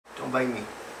mind me.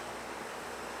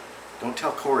 Don't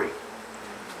tell Corey.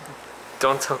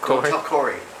 Don't tell Corey? Don't tell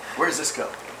Corey. Where does this go?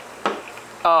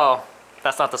 Oh,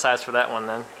 that's not the size for that one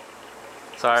then.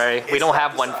 Sorry, we don't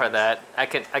have one for that. I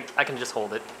can just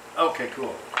hold it. Okay,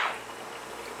 cool.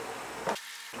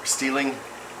 We're stealing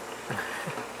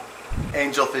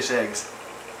angelfish eggs.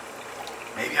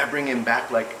 Maybe I bring him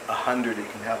back like 100. He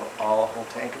can have a whole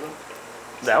tank of them.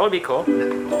 That would be cool.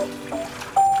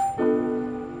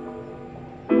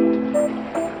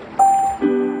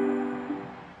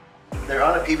 They're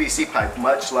on a PVC pipe,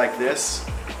 much like this.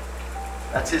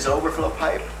 That's his overflow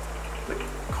pipe, but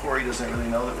Corey doesn't really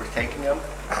know that we're taking them.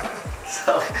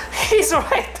 So he's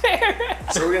right there.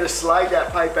 So we're gonna slide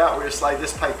that pipe out. We're gonna slide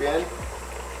this pipe in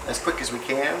as quick as we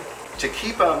can to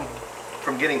keep them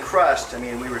from getting crushed. I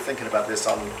mean, we were thinking about this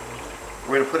on.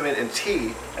 We're gonna put them in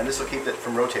tea, and this will keep it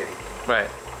from rotating. Right.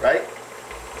 Right.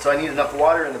 So I need enough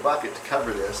water in the bucket to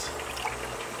cover this.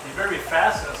 You better be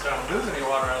fast enough so I don't lose any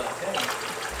water out of the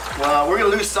tank. Well, we're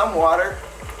gonna lose some water.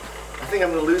 I think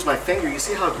I'm gonna lose my finger. You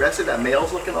see how aggressive that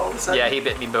male's looking all of a sudden? Yeah, he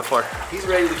bit me before. He's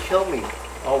ready to kill me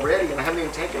already, and I haven't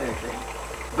even taken anything.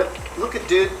 But look at,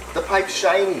 dude, the pipe's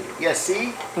shiny. Yeah,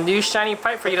 see? New shiny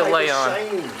pipe for you to lay on.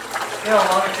 Shiny. You know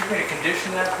how long it took me to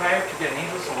condition that pipe to get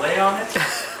needles to lay on it?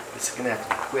 It's gonna have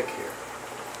to be quick here.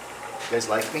 You guys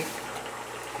like me?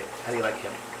 Okay. How do you like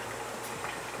him?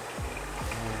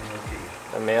 Okay.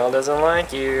 The male doesn't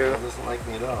like you. He doesn't like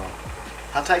me at all.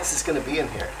 How tight is this gonna be in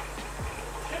here?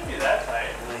 Shouldn't be that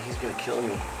tight. He's gonna kill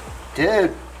me.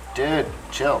 Dude,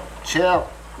 chill.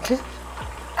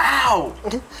 Ow!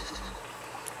 I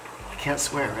can't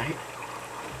swear, right?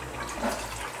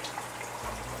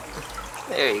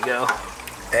 There you go.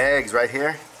 Eggs right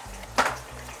here.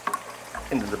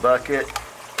 Into the bucket.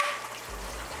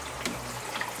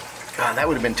 God, that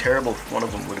would have been terrible if one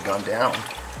of them would have gone down.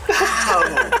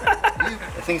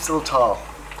 I think it's a little tall.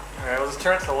 Alright, we'll just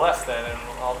turn it to the left then, and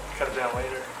I'll cut it down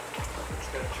later.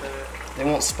 Just gotta turn it. They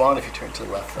won't spawn if you turn to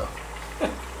the left, though.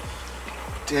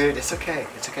 Dude, it's okay.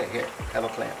 It's okay. Here, have a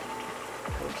plant.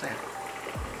 Have a plant.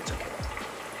 It's okay.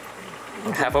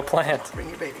 Have a plant. Bring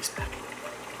your babies back.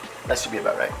 That should be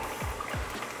about right.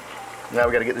 Now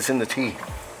we gotta get this in the tea.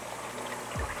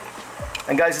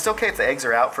 And guys, it's okay if the eggs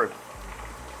are out for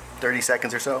 30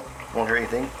 seconds or so. Won't hurt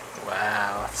anything.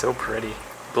 Wow, it's so pretty.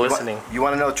 Glistening. You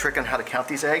want to know a trick on how to count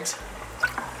these eggs?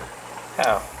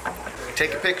 How?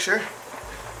 Take a picture,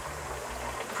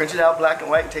 print it out black and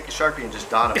white, and take a Sharpie and just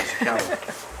dot them as you count them.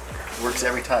 Works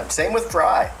every time. Same with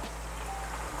fry.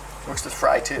 Works with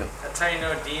fry too. That's how you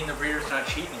know Dean the breeder's not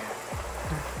cheating you.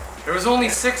 There was only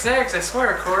 6 eggs, I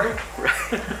swear, Corey.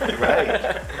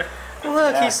 Right.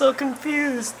 Look, Yeah. He's so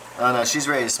confused. Oh no, she's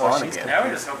ready to spawn again. Now we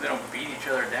just hope they don't beat each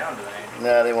other down tonight.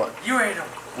 No, they won't. You ate them.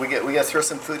 We gotta throw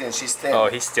some food in. She's thin. Oh,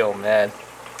 he's still mad.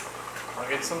 I'll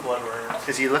get some blood worms.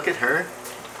 Cause you look at her.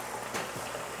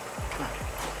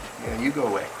 Yeah, you go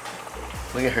away.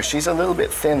 Look at her. She's a little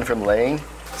bit thin from laying.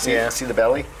 See, Yeah. See the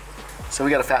belly? So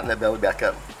we gotta fatten that belly back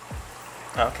up.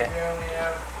 Okay. We only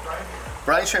have brine shrimp.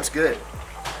 Brine shrimp's good.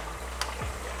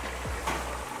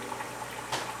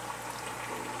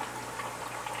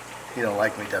 He don't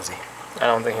like me, does he? I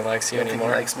don't think he likes you You don't think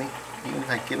anymore. he likes me? Even if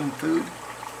I give him food?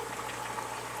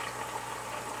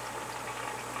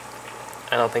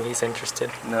 I don't think he's interested.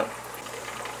 No.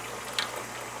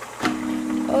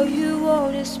 All you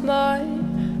want is my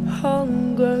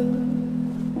hunger.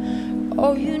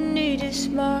 All you need is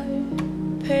my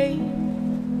pain.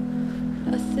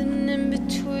 Nothing in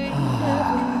between,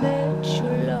 never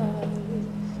neutralized.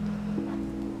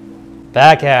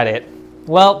 Back at it.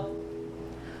 Well,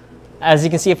 as you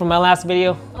can see from my last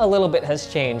video, a little bit has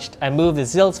changed. I moved the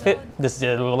Zis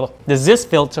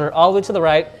filter all the way to the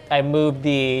right. I moved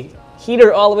the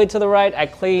heater all the way to the right. I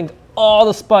cleaned all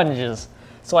the sponges.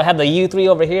 So I have the U3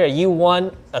 over here, a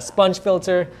U1, a sponge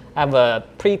filter. I have a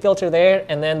pre-filter there,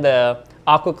 and then the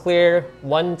Aqua Clear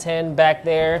 110 back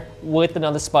there with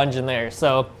another sponge in there.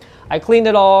 So I cleaned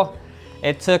it all.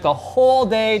 It took a whole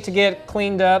day to get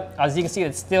cleaned up. As you can see,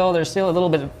 there's still a little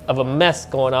bit of a mess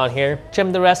going on here.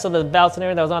 Trimmed the rest of the valves and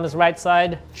everything that was on this right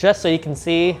side, just so you can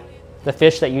see the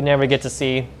fish that you never get to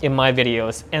see in my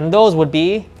videos. And those would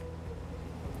be,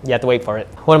 you have to wait for it.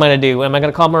 What am I gonna do? Am I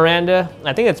gonna call Miranda?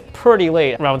 I think it's pretty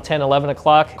late, around 10, 11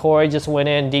 o'clock. Corey just went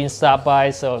in, Dean stopped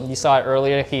by, so you saw it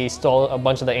earlier. He stole a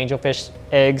bunch of the angelfish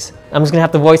eggs. I'm just gonna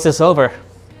have to voice this over.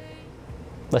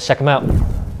 Let's check them out.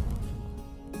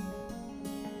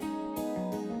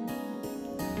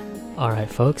 All right,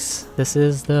 folks, this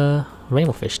is the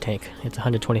Rainbowfish tank. It's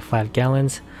 125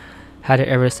 gallons. Had it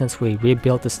ever since we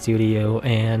rebuilt the studio,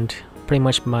 and pretty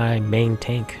much my main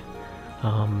tank.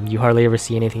 You hardly ever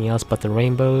see anything else but the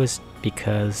rainbows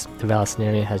because the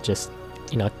Vallisneria has just,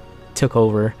 you know, took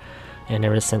over. And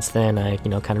ever since then, I, you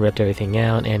know, kind of ripped everything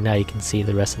out, and now you can see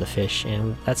the rest of the fish.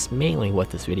 And that's mainly what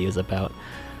this video is about.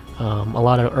 A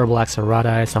lot of Herbalax and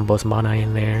Rodi, some Bosemani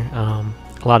in there, a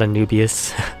lot of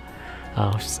Nubius.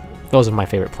 Those are my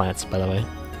favorite plants, by the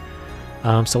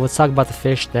way. So let's talk about the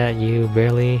fish that you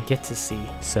barely get to see.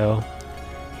 So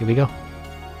here we go.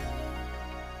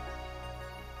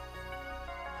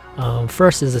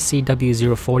 First is the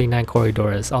CW049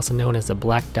 Corridores, also known as the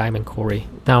Black Diamond Cory.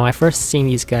 Now, I first seen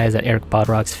these guys at Eric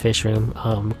Bodrock's fish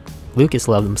room. Lucas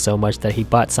loved them so much that he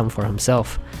bought some for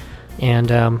himself. And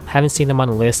haven't seen them on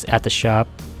the list at the shop,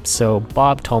 so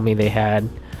Bob told me they had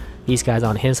these guys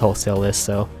on his wholesale list,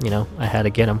 so, you know, I had to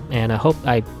get them. And I hope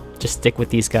I just stick with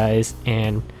these guys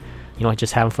and, you know,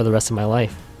 just have them for the rest of my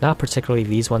life. Not particularly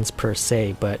these ones per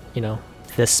se, but, you know,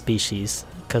 this species,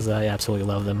 because I absolutely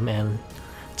love them, and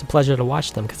it's a pleasure to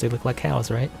watch them because they look like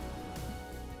cows, right?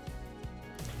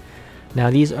 Now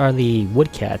these are the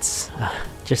woodcats.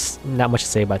 Just not much to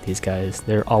say about these guys.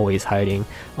 They're always hiding,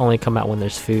 only come out when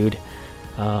there's food.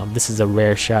 This is a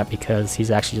rare shot because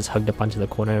he's actually just hugged up onto the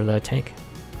corner of the tank.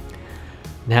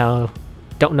 Now,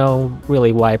 don't know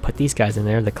really why I put these guys in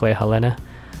there, the Clay Helena.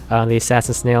 The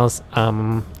assassin snails,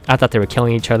 I thought they were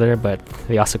killing each other, but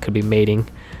they also could be mating.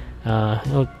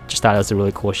 Just thought it was a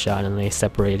really cool shot, and they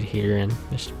separated here, and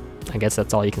I guess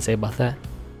that's all you can say about that.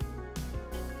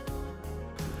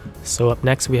 So up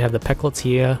next we have the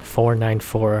Peclatia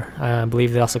 494. I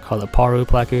believe they also call it Paru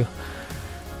Pleku.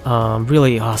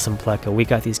 Really awesome pleco. We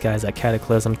got these guys at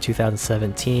Cataclysm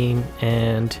 2017,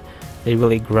 and they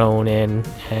really grown in,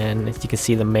 and as you can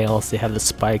see the males, they have the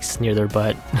spikes near their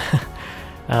butt.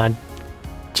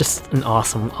 Just an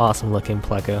awesome looking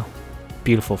pleco.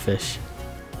 Beautiful fish.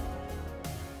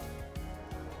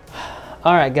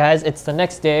 Alright guys, it's the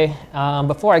next day.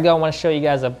 Before I go, I want to show you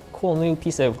guys a cool new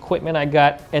piece of equipment I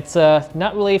got. It's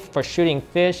not really for shooting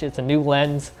fish, it's a new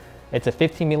lens. It's a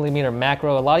 15mm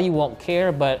macro. A lot of you won't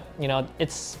care, but you know,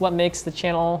 it's what makes the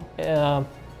channel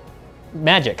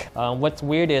magic. What's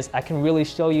weird is I can really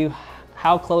show you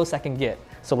how close I can get.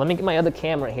 So let me get my other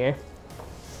camera here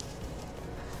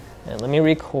and let me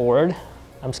record.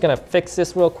 I'm just gonna fix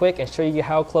this real quick and show you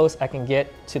how close I can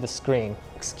get to the screen.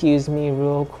 Excuse me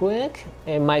real quick.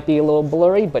 It might be a little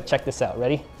blurry, but check this out.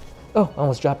 Ready? Oh, I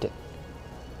almost dropped it.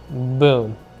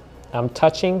 Boom. I'm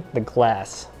touching the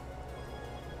glass.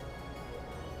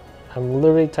 I'm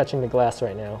literally touching the glass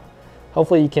right now.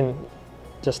 Hopefully you can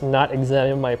just not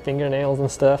examine my fingernails and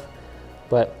stuff,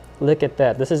 but look at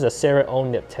that. This is a Sarah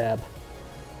O-nip tab.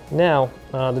 Now,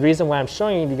 the reason why I'm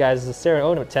showing you guys the Sarah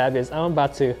O-nip tab is I'm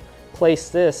about to place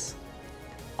this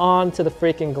onto the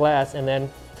freaking glass and then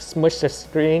smush the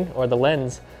screen or the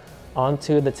lens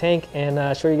onto the tank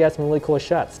and show you guys some really cool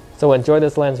shots. So enjoy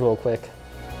this lens real quick.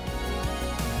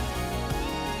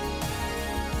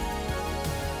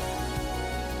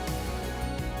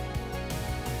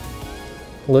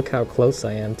 Look how close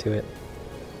I am to it.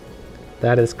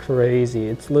 That is crazy.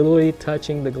 It's literally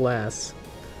touching the glass.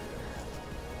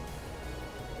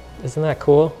 Isn't that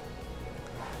cool?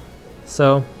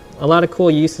 So, a lot of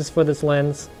cool uses for this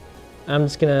lens. I'm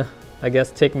just gonna, I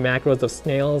guess, take macros of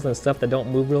snails and stuff that don't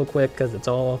move real quick because it's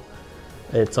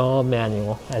all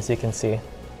manual, as you can see.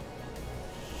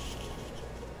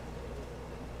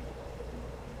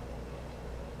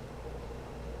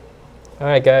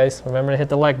 Alright guys, remember to hit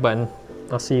the like button.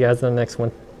 I'll see you guys in the next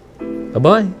one.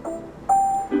 Bye-bye.